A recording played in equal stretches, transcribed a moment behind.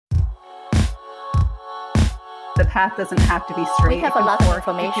the path doesn't have to be straight. We have a lot of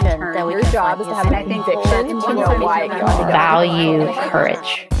information that we your can job find is to have a conviction to know why you want to go. Value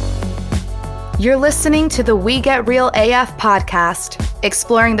courage. You're listening to the We Get Real AF podcast,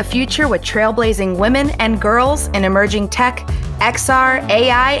 exploring the future with trailblazing women and girls in emerging tech, XR,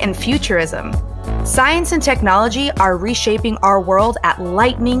 AI, and futurism. Science and technology are reshaping our world at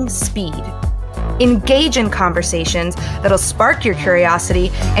lightning speed. Engage in conversations that'll spark your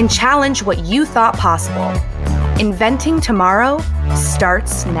curiosity and challenge what you thought possible. Inventing tomorrow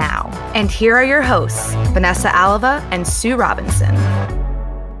starts now. And here are your hosts, Vanessa Alava and Sue Robinson.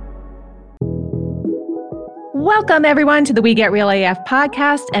 Welcome, everyone, to the We Get Real AF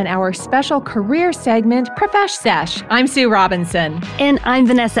podcast and our special career segment, Profesh Sesh. I'm Sue Robinson. And I'm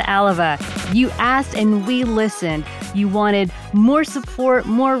Vanessa Alava. You asked and we listened. You wanted more support,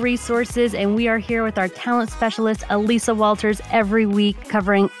 more resources, and we are here with our talent specialist, Elisa Walters, every week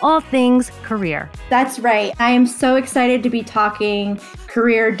covering all things career. That's right. I am so excited to be talking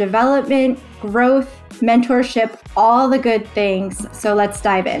career development, growth, mentorship, all the good things. So let's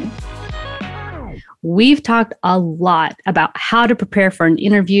dive in. We've talked a lot about how to prepare for an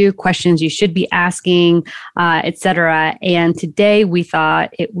interview, questions you should be asking, etc. And today we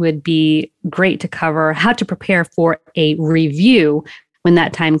thought it would be great to cover how to prepare for a review when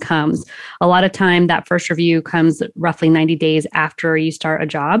that time comes. A lot of time, that first review comes roughly 90 days after you start a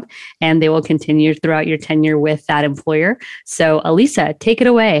job, and they will continue throughout your tenure with that employer. So, Elisa, take it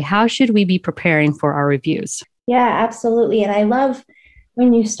away. How should we be preparing for our reviews? Yeah, absolutely. And I love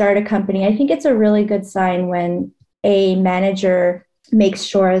when you start a company, I think it's a really good sign when a manager makes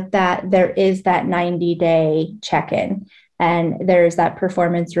sure that there is that 90-day check-in and there's that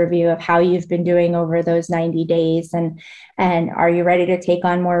performance review of how you've been doing over those 90 days and are you ready to take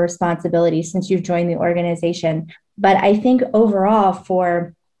on more responsibility since you've joined the organization. But I think overall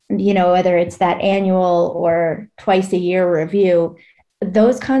for, whether it's that annual or twice a year review,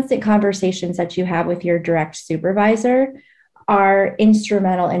 those constant conversations that you have with your direct supervisor are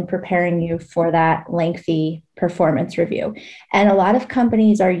instrumental in preparing you for that lengthy performance review. And a lot of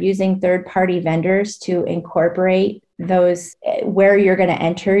companies are using third-party vendors to incorporate those where you're going to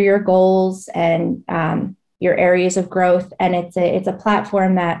enter your goals and your areas of growth. And it's a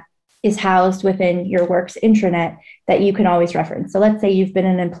platform that is housed within your work's intranet that you can always reference. So let's say you've been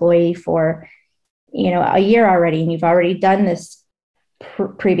an employee for a year already, and you've already done this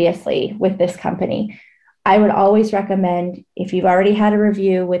previously with this company. I would always recommend, if you've already had a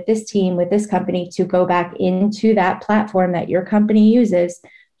review with this team, with this company, to go back into that platform that your company uses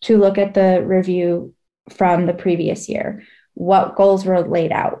to look at the review from the previous year. What goals were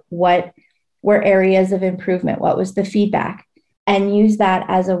laid out? What were areas of improvement? What was the feedback? And use that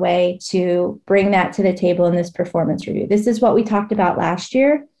as a way to bring that to the table in this performance review. This is what we talked about last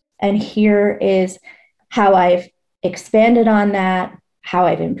year. And here is how I've expanded on that, how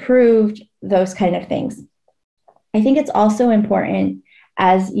I've improved, those kind of things. I think it's also important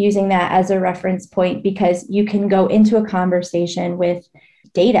as using that as a reference point because you can go into a conversation with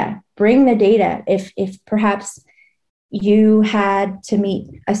data. Bring the data. If perhaps you had to meet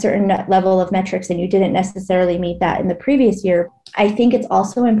a certain level of metrics and you didn't necessarily meet that in the previous year, I think it's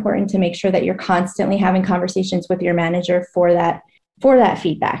also important to make sure that you're constantly having conversations with your manager for that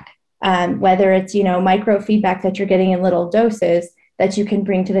feedback. Whether it's micro feedback that you're getting in little doses that you can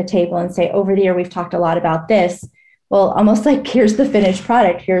bring to the table and say, over the year we've talked a lot about this. Well, almost like here's the finished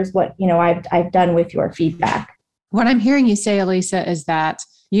product. Here's what I've done with your feedback. What I'm hearing you say, Elisa, is that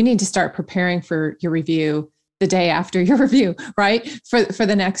you need to start preparing for your review the day after your review, right? For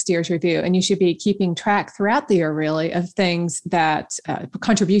the next year's review. And you should be keeping track throughout the year, really, of things that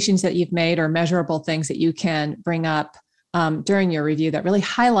contributions that you've made or measurable things that you can bring up during your review that really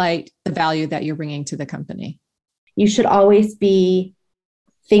highlight the value that you're bringing to the company. You should always be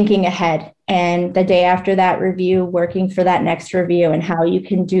thinking ahead and the day after that review, working for that next review and how you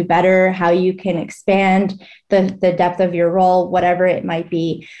can do better, how you can expand the depth of your role, whatever it might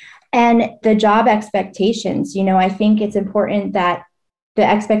be. And the job expectations, I think it's important that the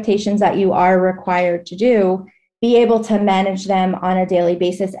expectations that you are required to do, be able to manage them on a daily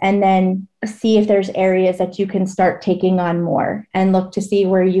basis and then see if there's areas that you can start taking on more and look to see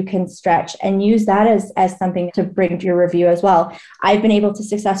where you can stretch and use that as something to bring to your review as well. I've been able to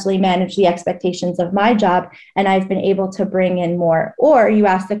successfully manage the expectations of my job and I've been able to bring in more. Or you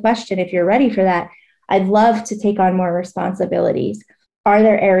ask the question, if you're ready for that, I'd love to take on more responsibilities. Are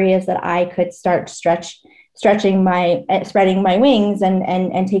there areas that I could start spreading my wings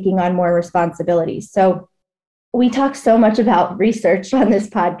and taking on more responsibilities? So we talk so much about research on this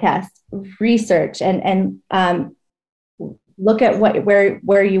podcast, research and look at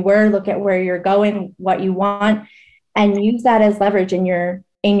where you were, look at where you're going, what you want, and use that as leverage in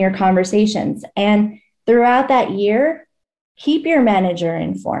your conversations. And throughout that year, keep your manager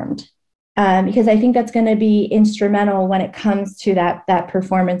informed, because I think that's going to be instrumental when it comes to that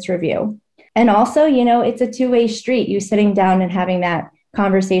performance review. And also, it's a two-way street. You sitting down and having that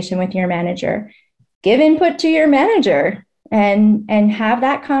conversation with your manager, give input to your manager, and have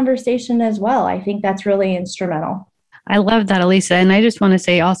that conversation as well. I think that's really instrumental. I love that, Elisa. And I just want to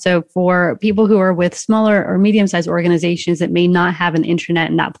say also, for people who are with smaller or medium-sized organizations that may not have an intranet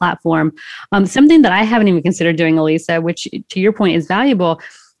and that platform, something that I haven't even considered doing, Elisa, which to your point is valuable.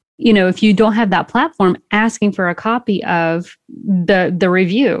 If you don't have that platform, asking for a copy of the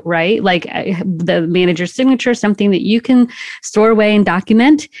review, right? Like the manager's signature, something that you can store away and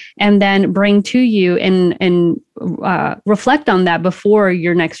document, and then bring to you and reflect on that before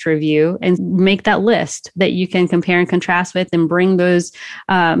your next review, and make that list that you can compare and contrast with, and bring those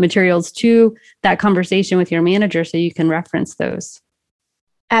materials to that conversation with your manager so you can reference those.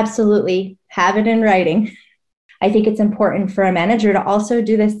 Absolutely. Have it in writing. I think it's important for a manager to also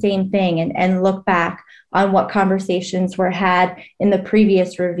do the same thing and look back on what conversations were had in the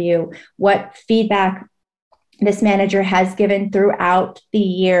previous review, what feedback this manager has given throughout the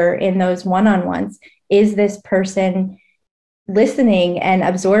year in those one-on-ones. Is this person listening and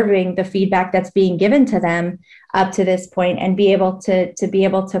absorbing the feedback that's being given to them up to this point, and be able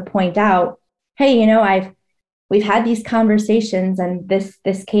to point out, hey, we've had these conversations and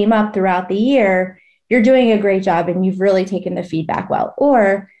this came up throughout the year. You're doing a great job and you've really taken the feedback well.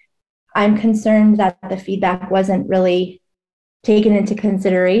 Or I'm concerned that the feedback wasn't really taken into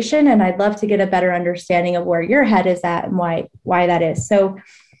consideration, and I'd love to get a better understanding of where your head is at and why that is. So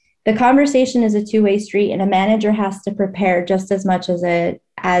the conversation is a two-way street, and a manager has to prepare just as much as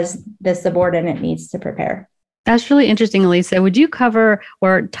the subordinate needs to prepare. That's really interesting, Elisa. Would you cover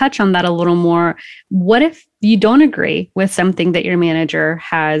or touch on that a little more? What if you don't agree with something that your manager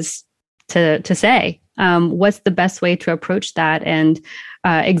has to say? What's the best way to approach that, and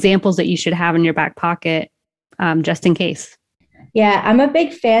examples that you should have in your back pocket just in case? Yeah, I'm a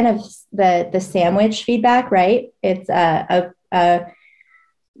big fan of the sandwich feedback, right? It's a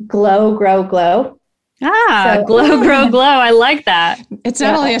glow, grow, glow. Glow, grow, glow. I like that. It's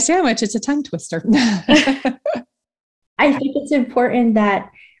not only a sandwich, it's a tongue twister. I think it's important that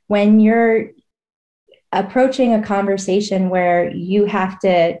when you're approaching a conversation where you have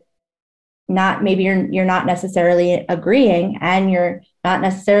to maybe you're not necessarily agreeing, and you're not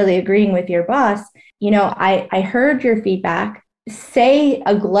necessarily agreeing with your boss, I heard your feedback, say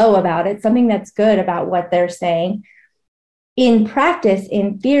a glow about it, something that's good about what they're saying. In practice,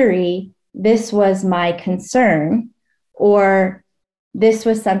 in theory, this was my concern, or this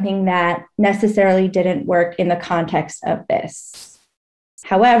was something that necessarily didn't work in the context of this.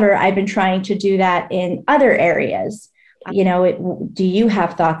 However, I've been trying to do that in other areas. Do you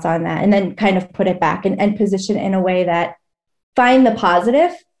have thoughts on that? And then kind of put it back and position it in a way that find the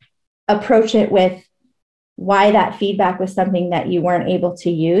positive, approach it with why that feedback was something that you weren't able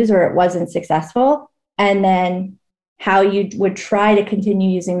to use or it wasn't successful, and then how you would try to continue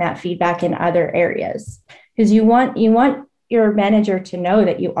using that feedback in other areas. Because you want your manager to know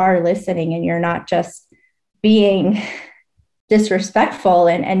that you are listening and you're not just being disrespectful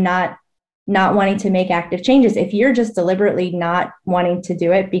and not wanting to make active changes. If you're just deliberately not wanting to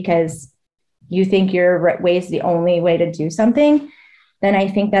do it because you think your way is the only way to do something, then I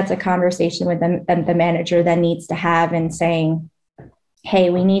think that's a conversation with the manager that needs to have, and saying, hey,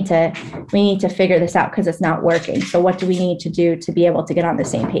 we need to figure this out because it's not working. So what do we need to do to be able to get on the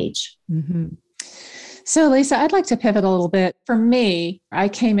same page? Mm-hmm. So Lisa, I'd like to pivot a little bit. For me, I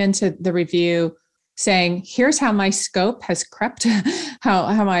came into the review saying, here's how my scope has crept,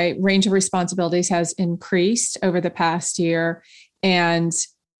 how my range of responsibilities has increased over the past year. And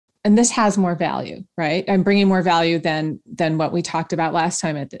this has more value, right? I'm bringing more value than what we talked about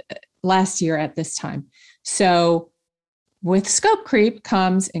last year at this time. So with scope creep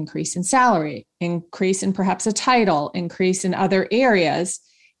comes increase in salary, increase in perhaps a title, increase in other areas.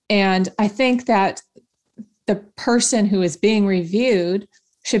 And I think that the person who is being reviewed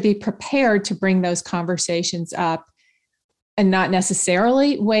should be prepared to bring those conversations up and not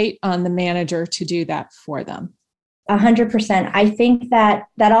necessarily wait on the manager to do that for them. 100%. I think that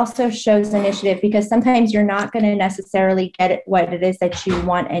also shows initiative, because sometimes you're not going to necessarily get what it is that you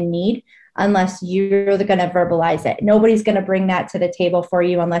want and need unless you're going to verbalize it. Nobody's going to bring that to the table for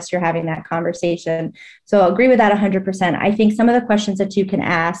you unless you're having that conversation. So I agree with that 100%. I think some of the questions that you can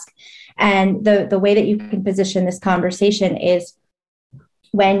ask and the way that you can position this conversation is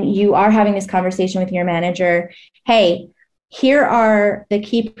when you are having this conversation with your manager, hey, here are the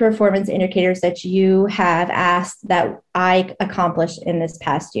key performance indicators that you have asked that I accomplished in this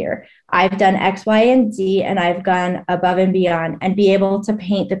past year. I've done X, Y, and Z, and I've gone above and beyond, and be able to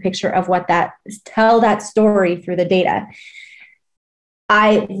paint the picture of tell that story through the data.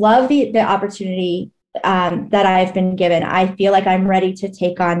 I love the opportunity that I've been given. I feel like I'm ready to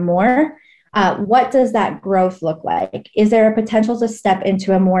take on more. What does that growth look like? Is there a potential to step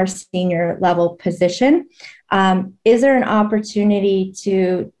into a more senior level position? Is there an opportunity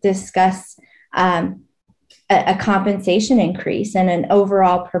to discuss a compensation increase and an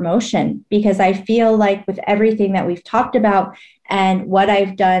overall promotion? Because I feel like with everything that we've talked about and what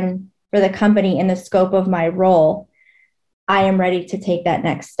I've done for the company in the scope of my role, I am ready to take that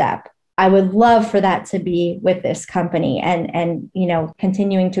next step. I would love for that to be with this company and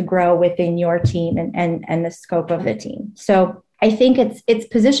continuing to grow within your team and the scope of the team. So I think it's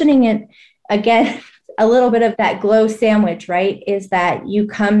positioning it again, a little bit of that glow sandwich, right? Is that you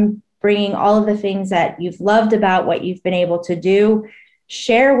come bringing all of the things that you've loved about what you've been able to do,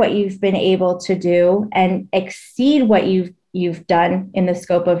 share what you've been able to do, and exceed what you've done in the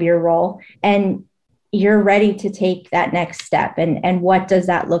scope of your role. And you're ready to take that next step. And what does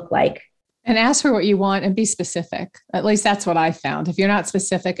that look like? And ask for what you want and be specific. At least that's what I found. If you're not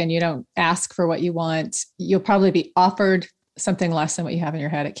specific and you don't ask for what you want, you'll probably be offered something less than what you have in your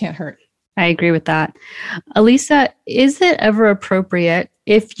head. It can't hurt. I agree with that. Elisa, is it ever appropriate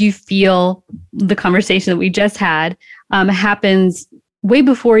if you feel the conversation that we just had happens way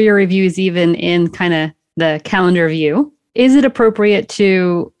before your review is even in kind of the calendar view? Is it appropriate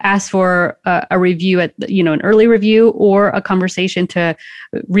to ask for a review at, an early review, or a conversation to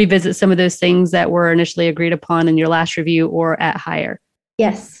revisit some of those things that were initially agreed upon in your last review or at hire?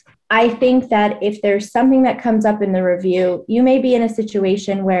 Yes. I think that if there's something that comes up in the review, you may be in a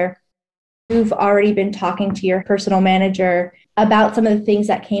situation where you've already been talking to your personal manager about some of the things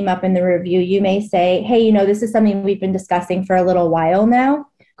that came up in the review. You may say, hey, this is something we've been discussing for a little while now.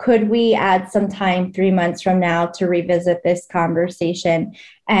 Could we add some time 3 months from now to revisit this conversation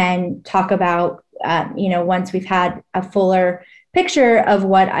and talk about, once we've had a fuller picture of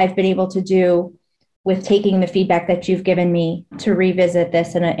what I've been able to do with taking the feedback that you've given me, to revisit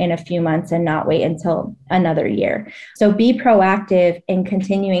this in a few months and not wait until another year. So be proactive in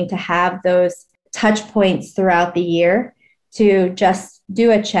continuing to have those touch points throughout the year to just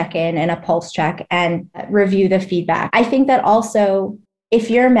do a check-in and a pulse check and review the feedback. I think that also, if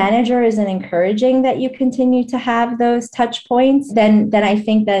your manager isn't encouraging that you continue to have those touch points, then I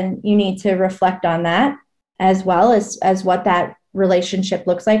think then you need to reflect on that as well as what that relationship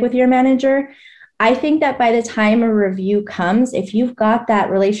looks like with your manager. I think that by the time a review comes, if you've got that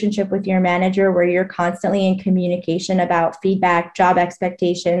relationship with your manager where you're constantly in communication about feedback, job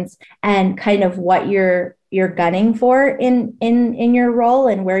expectations, and kind of what you're gunning for in your role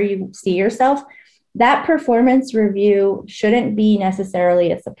and where you see yourself, that performance review shouldn't be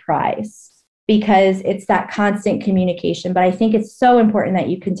necessarily a surprise, because it's that constant communication. But I think it's so important that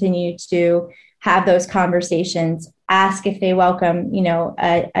you continue to have those conversations, ask if they welcome,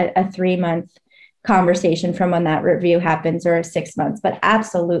 a 3-month conversation from when that review happens, or 6 months, but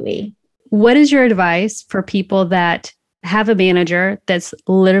absolutely. What is your advice for people that have a manager that's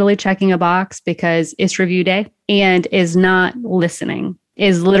literally checking a box because it's review day and is not listening?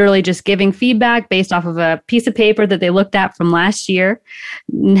 Is literally just giving feedback based off of a piece of paper that they looked at from last year,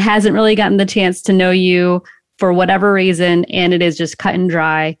 hasn't really gotten the chance to know you for whatever reason, and it is just cut and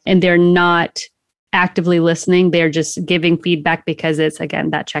dry, and they're not actively listening. They're just giving feedback because it's,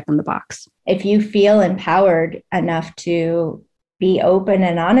 again, that check in the box. If you feel empowered enough to be open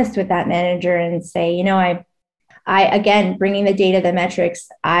and honest with that manager and say, I again, bringing the data, the metrics,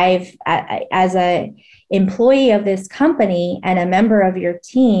 as a employee of this company and a member of your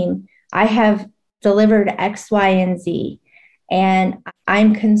team, I have delivered X, Y, and Z. And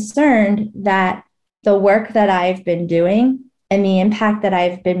I'm concerned that the work that I've been doing and the impact that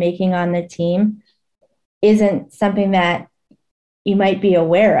I've been making on the team isn't something that you might be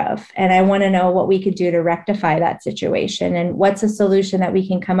aware of. And I want to know what we could do to rectify that situation and what's a solution that we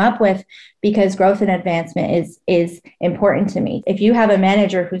can come up with, because growth and advancement is important to me. If you have a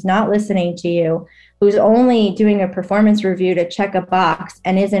manager who's not listening to you, who's only doing a performance review to check a box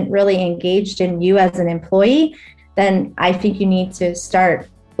and isn't really engaged in you as an employee, then I think you need to start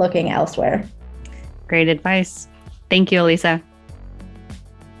looking elsewhere. Great advice. Thank you, Elisa.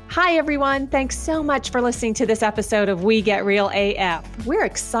 Hi, everyone. Thanks so much for listening to this episode of We Get Real AF. We're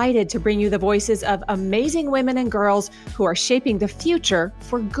excited to bring you the voices of amazing women and girls who are shaping the future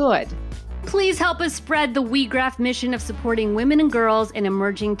for good. Please help us spread the WeGraph mission of supporting women and girls in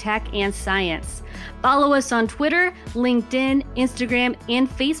emerging tech and science. Follow us on Twitter, LinkedIn, Instagram, and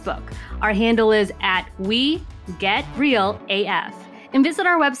Facebook. Our handle is @WeGetRealAF. And visit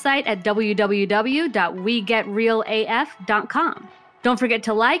our website at www.wegetrealaf.com. Don't forget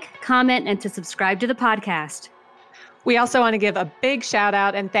to like, comment, and to subscribe to the podcast. We also want to give a big shout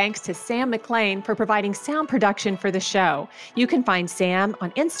out and thanks to Sam McLean for providing sound production for the show. You can find Sam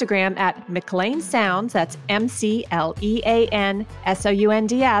on Instagram at McLean Sounds, that's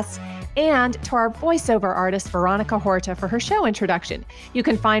McLeanSounds, and to our voiceover artist, Veronica Horta, for her show introduction. You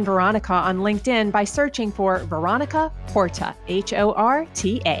can find Veronica on LinkedIn by searching for Veronica Horta,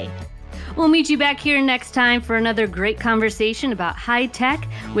 Horta. We'll meet you back here next time for another great conversation about high tech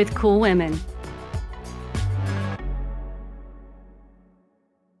with cool women.